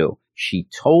to do. She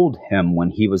told him when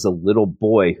he was a little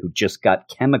boy who just got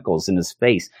chemicals in his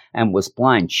face and was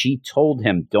blind. She told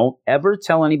him, don't ever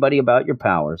tell anybody about your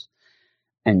powers.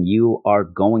 And you are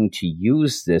going to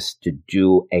use this to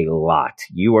do a lot.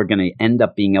 You are going to end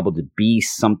up being able to be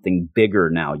something bigger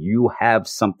now. You have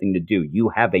something to do. You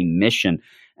have a mission.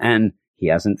 And he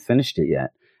hasn't finished it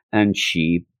yet. And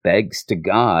she begs to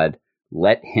God,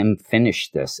 let him finish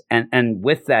this. And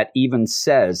with that even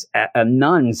says, a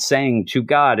nun saying to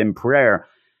God in prayer,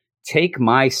 take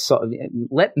my soul,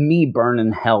 let me burn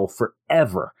in hell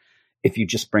forever if you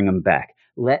just bring him back.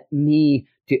 Let me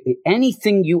do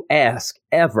anything you ask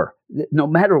ever, no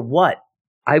matter what,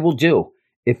 I will do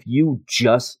if you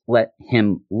just let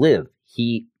him live.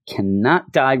 He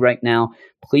cannot die right now.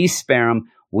 Please spare him.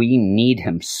 We need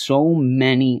him. So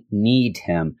many need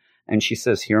him. And she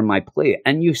says, hear my plea.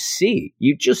 And you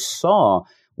just saw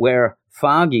where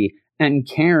Foggy and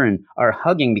Karen are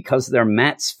hugging because they're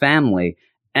Matt's family.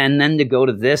 And then to go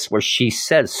to this where she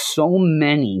says so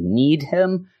many need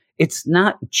him. It's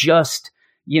not just,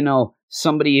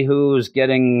 somebody who's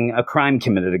getting a crime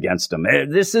committed against them.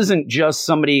 This isn't just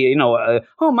somebody,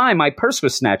 oh my purse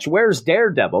was snatched. Where's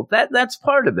Daredevil? That's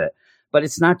part of it. But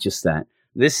it's not just that.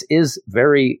 This is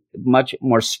very much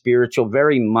more spiritual,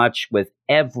 very much with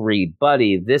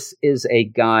everybody. This is a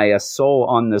guy, a soul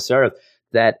on this earth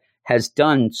that has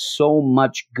done so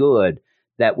much good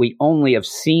that we only have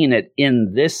seen it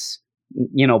in this,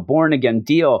 born again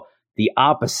deal. The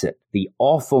opposite, the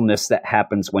awfulness that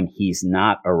happens when he's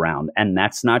not around. And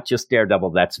that's not just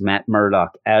Daredevil, that's Matt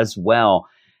Murdock as well.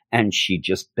 And she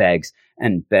just begs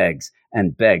and begs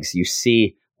and begs. You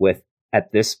see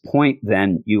at this point,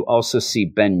 then you also see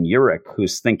Ben Urich,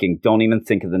 who's thinking, don't even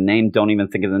think of the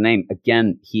name.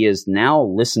 Again, he is now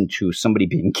listened to somebody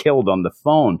being killed on the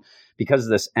phone because of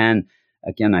this. And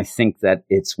again, I think that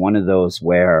it's one of those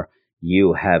where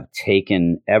you have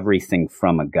taken everything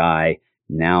from a guy.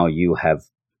 Now you have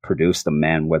produced a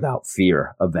man without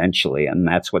fear eventually. And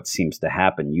that's what seems to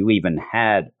happen. You even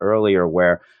had earlier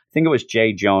where I think it was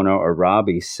Jay Jonah or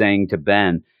Robbie saying to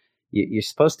Ben, you're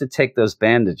supposed to take those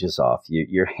bandages off.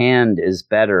 Your hand is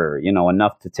better,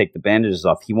 enough to take the bandages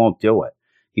off. He won't do it.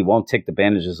 He won't take the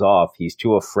bandages off. He's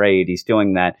too afraid. He's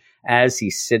doing that as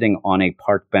he's sitting on a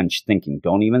park bench thinking,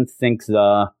 don't even think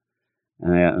don't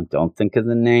think of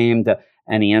the name.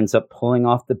 And he ends up pulling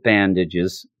off the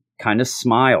bandages, kind of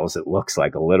smiles, it looks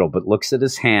like a little, but looks at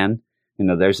his hand.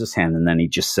 There's his hand. And then he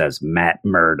just says, Matt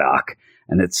Murdock.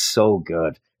 And it's so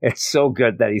good. It's so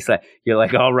good that you're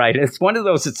like, all right. It's one of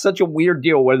those, it's such a weird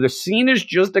deal where the scene is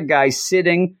just a guy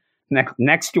sitting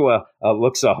next to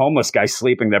looks a homeless guy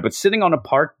sleeping there, but sitting on a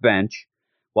park bench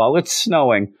while it's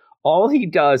snowing. All he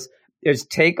does is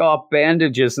take off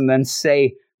bandages and then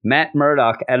say, Matt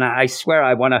Murdock. And I swear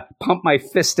I want to pump my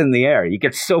fist in the air. You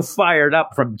get so fired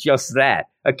up from just that.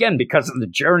 Again, because of the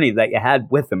journey that you had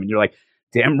with him. And you're like,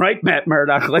 damn right, Matt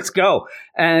Murdock, let's go.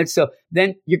 And so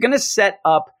then you're going to set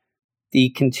up the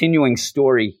continuing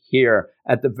story here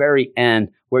at the very end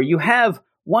where you have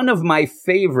one of my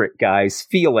favorite guys,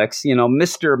 Felix,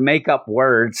 Mr. Makeup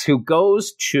Words, who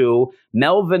goes to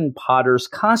Melvin Potter's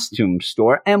costume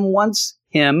store and wants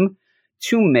Melvin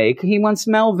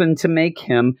to make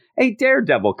him a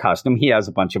Daredevil costume. He has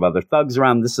a bunch of other thugs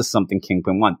around. This is something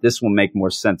Kingpin wants. This will make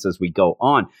more sense as we go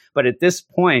on. But at this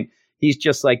point, he's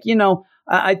just like,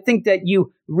 I think that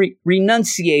you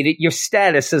renunciated your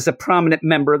status as a prominent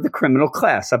member of the criminal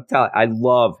class. I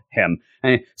love him.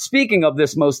 And speaking of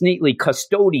this most neatly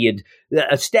custodied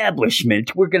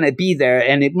establishment, we're going to be there,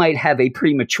 and it might have a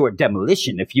premature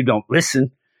demolition if you don't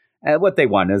listen. What they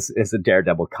want is a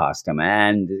Daredevil costume,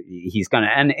 and he's going to,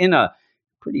 and in a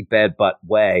pretty bad butt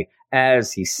way,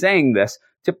 as he's saying this,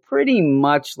 to pretty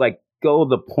much like go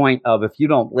the point of, if you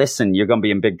don't listen, you're going to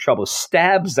be in big trouble,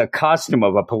 stabs the costume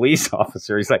of a police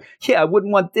officer. He's like, yeah, I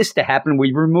wouldn't want this to happen.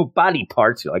 We remove body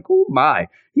parts. You're like, oh my,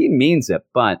 he means it.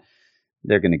 But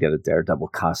they're going to get a Daredevil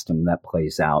costume that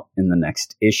plays out in the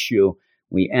next issue.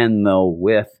 We end, though,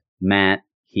 with Matt.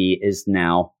 He is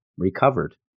now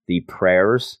recovered. The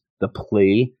prayers, the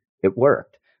plea, it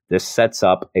worked. This sets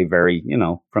up a very,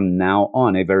 from now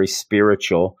on, a very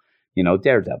spiritual,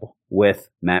 Daredevil with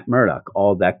Matt Murdock,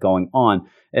 all that going on.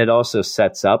 It also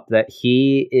sets up that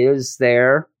he is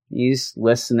there. He's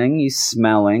listening. He's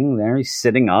smelling there. He's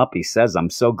sitting up. He says, I'm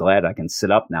so glad I can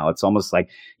sit up now. It's almost like,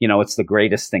 it's the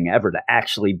greatest thing ever to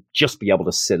actually just be able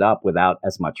to sit up without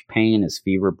as much pain. His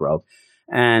fever broke.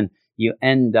 And you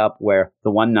end up where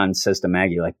the one nun says to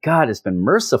Maggie, like, God has been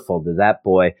merciful to that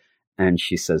boy. And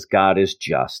she says, God is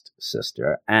just,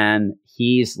 sister. And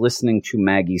he's listening to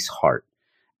Maggie's heart.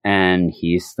 And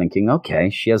he's thinking, okay,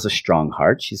 she has a strong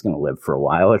heart. She's going to live for a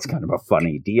while. It's kind of a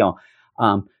funny deal.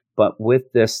 But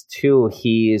with this, too,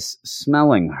 he's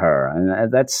smelling her.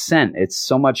 And that scent, it's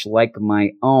so much like my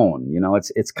own.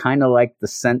 It's kind of like the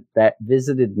scent that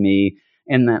visited me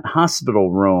in that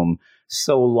hospital room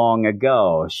so long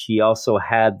ago. She also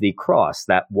had the cross.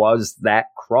 That was that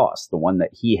cross, the one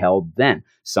that he held then.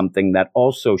 Something that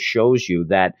also shows you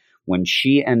that when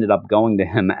she ended up going to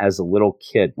him as a little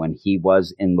kid, when he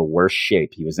was in the worst shape,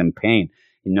 he was in pain.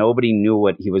 Nobody knew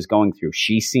what he was going through.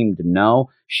 She seemed to know.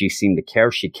 She seemed to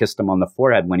care. She kissed him on the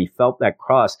forehead. When he felt that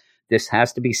cross, this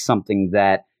has to be something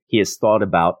that he has thought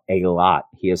about a lot.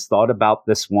 He has thought about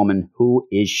this woman. Who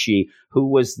is she? Who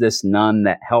was this nun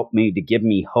that helped me, to give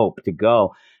me hope to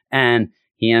go? And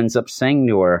he ends up saying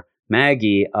to her,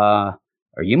 Maggie, are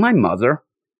you my mother?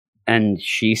 And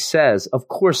she says, of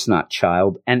course not,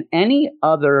 child. And any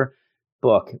other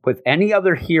book with any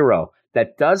other hero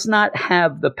that does not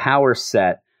have the power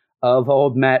set of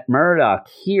old Matt Murdock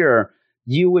here,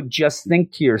 you would just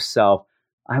think to yourself,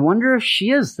 I wonder if she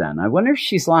is then. I wonder if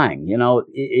she's lying.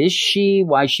 Is she?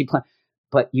 Why is she playing?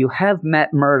 But you have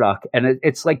Matt Murdock, and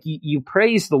it's like you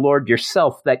praise the Lord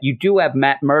yourself that you do have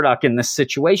Matt Murdock in this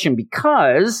situation,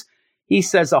 because he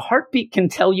says a heartbeat can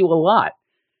tell you a lot.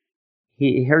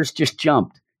 Hers just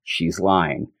jumped. She's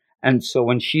lying. And so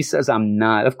when she says,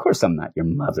 of course I'm not your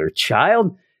mother,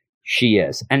 child, she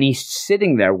is. And he's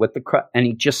sitting there with and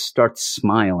he just starts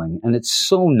smiling. And it's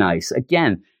so nice.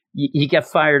 Again, you get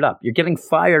fired up. You're getting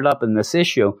fired up in this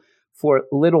issue for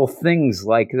little things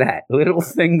like that. Little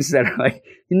things that are like,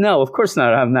 no, of course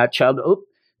not. I'm not child. Oh,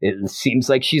 it seems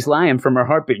like she's lying from her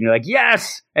heartbeat. And you're like,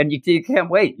 yes. And you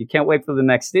can't wait. You can't wait for the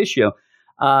next issue.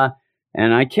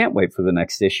 And I can't wait for the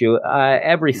next issue.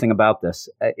 Everything about this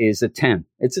is a 10.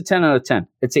 It's a 10 out of 10.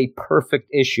 It's a perfect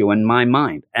issue in my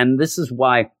mind. And this is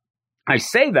why I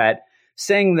say that,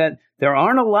 saying that there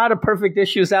aren't a lot of perfect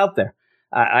issues out there.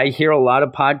 I hear a lot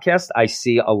of podcasts. I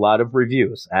see a lot of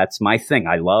reviews. That's my thing.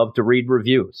 I love to read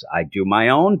reviews. I do my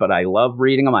own, but I love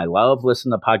reading them. I love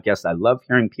listening to podcasts. I love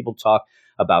hearing people talk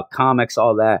about comics,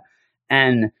 all that.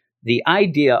 And the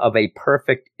idea of a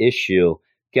perfect issue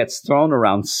gets thrown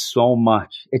around so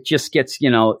much. It just gets,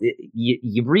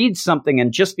 you read something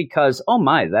and just because, oh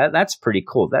my, that's pretty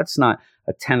cool. That's not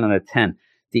a 10 out of 10.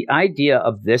 The idea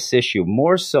of this issue,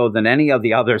 more so than any of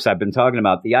the others I've been talking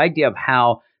about, the idea of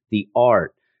how the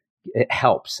art, it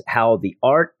helps, how the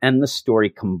art and the story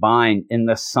combine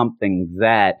into something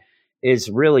that is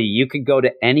really, you could go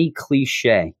to any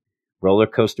cliche, roller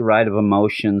coaster ride of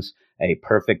emotions, a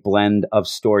perfect blend of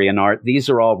story and art. These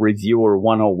are all reviewer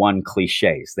 101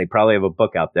 cliches. They probably have a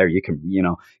book out there. You can,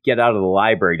 get out of the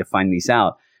library to find these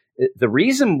out. The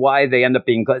reason why they end up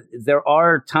being, there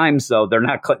are times though,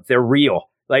 they're real.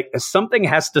 Like something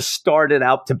has to start it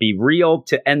out to be real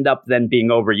to end up then being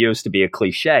overused to be a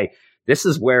cliche. This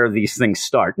is where these things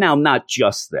start. Now, not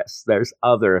just this. There's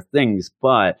other things,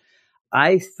 but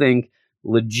I think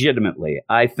legitimately,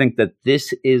 I think that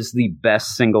this is the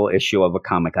best single issue of a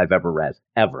comic I've ever read,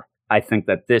 ever. I think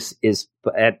that this is,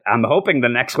 I'm hoping the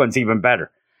next one's even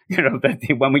better. That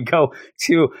when we go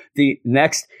to the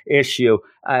next issue,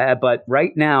 but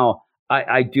right now,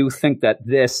 I do think that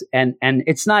this, and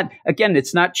it's not, again,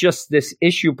 it's not just this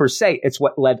issue per se, it's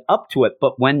what led up to it.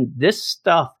 But when this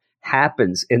stuff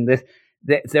happens in this,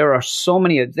 there are so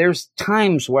many. There's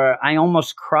times where I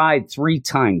almost cried 3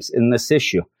 times in this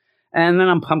issue. And then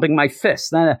I'm pumping my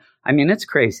fist. I mean, it's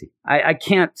crazy. I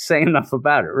can't say enough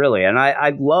about it, really. And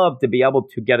I'd love to be able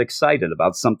to get excited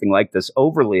about something like this,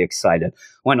 overly excited,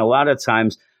 when a lot of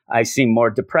times I seem more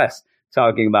depressed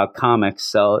talking about comics.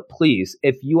 So please,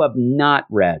 if you have not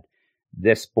read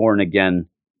this Born Again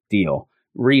deal,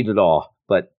 read it all.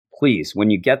 But please, when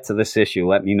you get to this issue,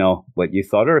 let me know what you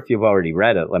thought. Or if you've already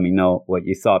read it, let me know what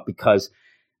you thought, because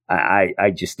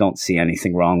I just don't see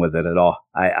anything wrong with it at all.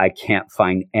 I can't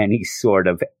find any sort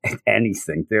of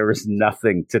anything. There is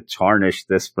nothing to tarnish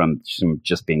this from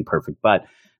just being perfect. But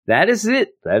that is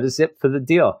it. That is it for the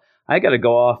deal. I got to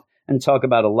go off and talk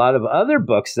about a lot of other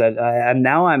books that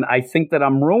I think that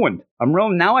I'm ruined. I'm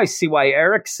ruined. Now I see why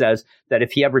Eric says that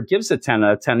if he ever gives a 10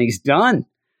 out of 10, he's done.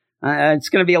 It's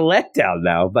going to be a letdown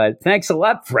now. But thanks a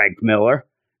lot, Frank Miller.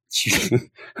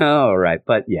 All right.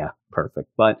 But yeah, perfect.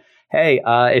 But hey,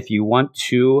 if you want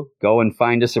to go and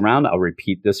find us around, I'll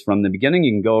repeat this from the beginning.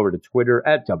 You can go over to Twitter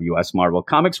at WS Marvel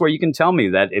Comics, where you can tell me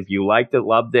that if you liked it,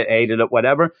 loved it, hated it,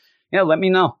 whatever. Yeah, let me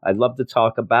know. I'd love to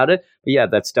talk about it. But yeah,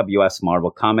 that's WS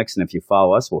Marvel Comics. And if you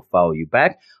follow us, we'll follow you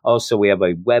back. Also, we have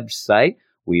a website,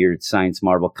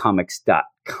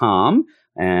 WeirdScienceMarvelComics.com.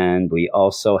 And we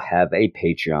also have a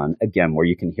Patreon, again, where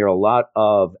you can hear a lot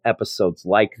of episodes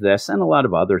like this and a lot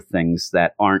of other things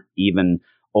that aren't even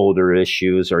older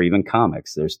issues or even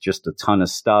comics. There's just a ton of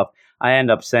stuff. I end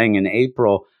up saying in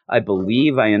April, I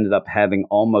believe I ended up having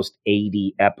almost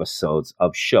 80 episodes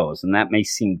of shows. And that may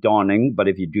seem daunting, but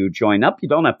if you do join up, you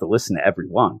don't have to listen to every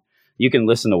one. You can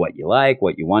listen to what you like,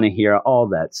 what you want to hear, all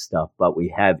that stuff. But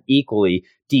we have equally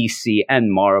DC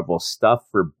and Marvel stuff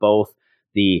for both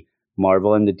the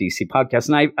Marvel and the DC podcast.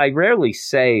 And I rarely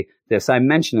say this. I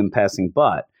mention in passing,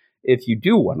 but if you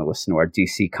do want to listen to our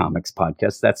DC Comics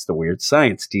podcast, that's the Weird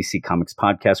Science DC Comics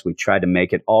podcast. We try to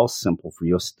make it all simple for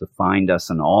you to find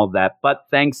us and all that. But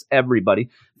thanks, everybody.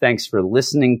 Thanks for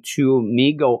listening to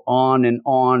me go on and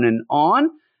on and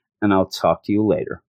on. And I'll talk to you later.